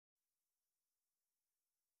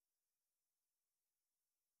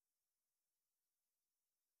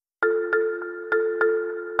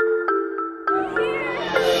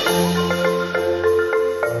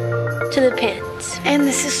to the pants and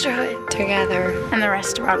the sisterhood together and the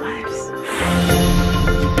rest of our lives.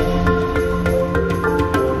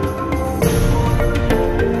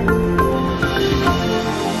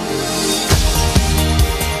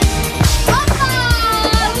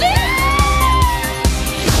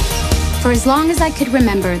 For as long as I could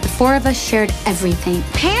remember, the four of us shared everything.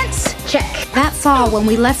 Pants? Check. That fall, when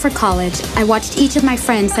we left for college, I watched each of my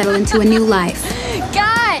friends settle into a new life.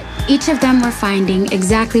 God! Each of them were finding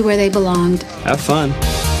exactly where they belonged. Have fun.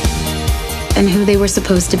 And who they were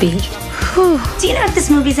supposed to be. Whew. Do you know if this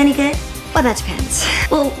movie's any good? Well, that depends.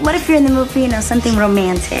 Well, what if you're in the mood for, something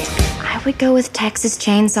romantic? I would go with Texas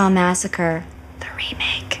Chainsaw Massacre, the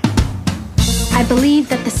remake. I believed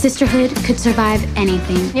that the sisterhood could survive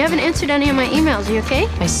anything. You haven't answered any of my emails. You okay?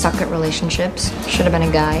 I suck at relationships. Should have been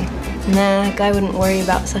a guy. Nah, a guy wouldn't worry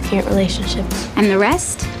about sucking at relationships. And the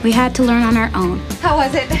rest, we had to learn on our own. How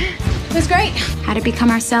was it? It was great. How to become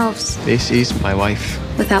ourselves. This is my wife.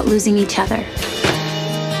 Without losing each other.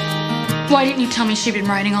 Why didn't you tell me she'd been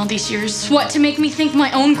writing all these years? What, to make me think my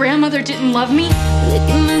own grandmother didn't love me?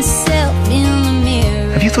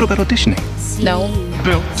 Have you thought about auditioning? No.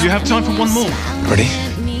 Bill, do you have time for one more? Ready?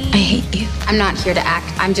 I hate you. I'm not here to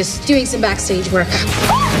act. I'm just doing some backstage work.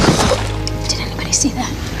 Did anybody see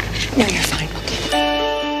that? No, you're fine. Okay.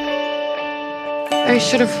 I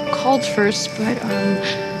should have called first, but,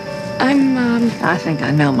 I think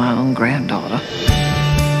I know my own granddaughter.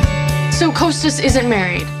 So Costas isn't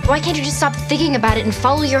married? Why can't you just stop thinking about it and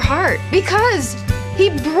follow your heart? because he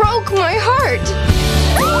broke my heart.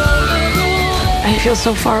 I feel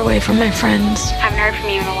so far away from my friends. Haven't heard from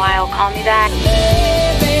you in a while. Call me back.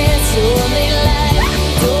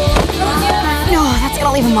 No, that's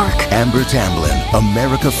gonna leave a mark. Amber Tamblyn,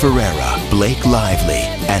 America Ferrera, Blake Lively,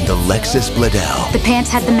 and Alexis Bledel. The pants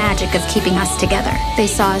had the magic of keeping us together. They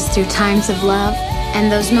saw us through times of love and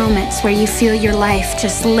those moments where you feel your life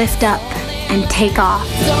just lift up and take off.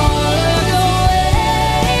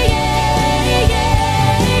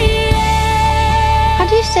 How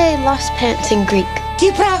do you say lost pants in Greek? Τι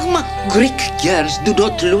πράγμα! Greek girls do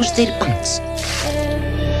not lose their pants.